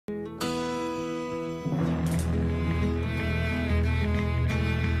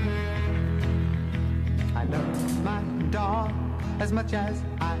as much as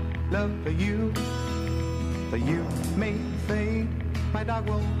I love you. But you may fade, my dog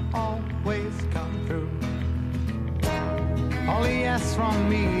will always come through. All he asks from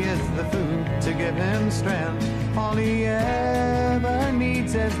me is the food to give him strength. All he ever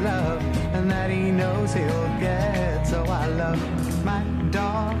needs is love, and that he knows he'll get. So I love my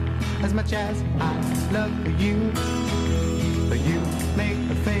dog as much as I love you. But you may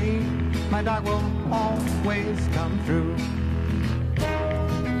fade, my dog will always come through.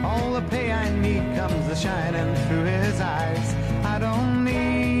 All the pay I need comes shining through his eyes. I don't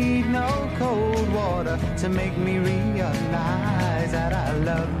need no cold water to make me realize that I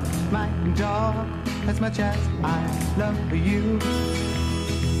love my dog as much as I love you.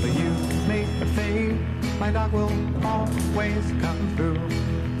 But you may fade, my dog will always come through.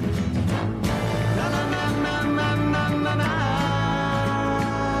 Na na na na na na na na.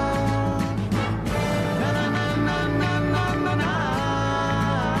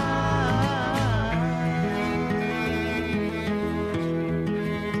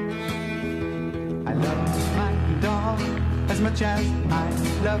 I love my dog as much as I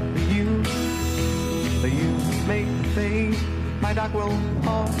love you. But you may fade, my dog will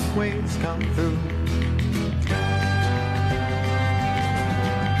always come through.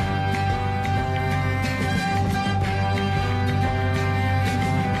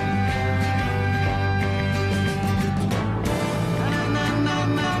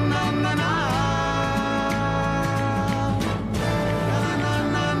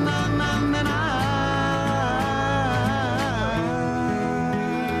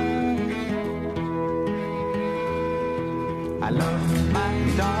 I love my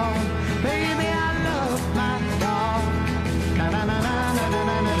dog, baby, I love my dog. Na na na na na na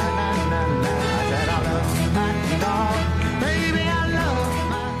na na na na. I said I love my dog, baby, I love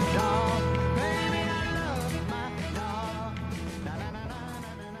my dog, baby, I love my dog. Na na na na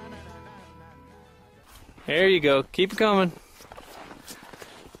na na na na. There you go. Keep it coming.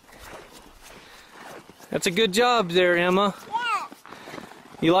 That's a good job there, Emma. Yeah.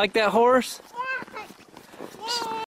 You like that horse?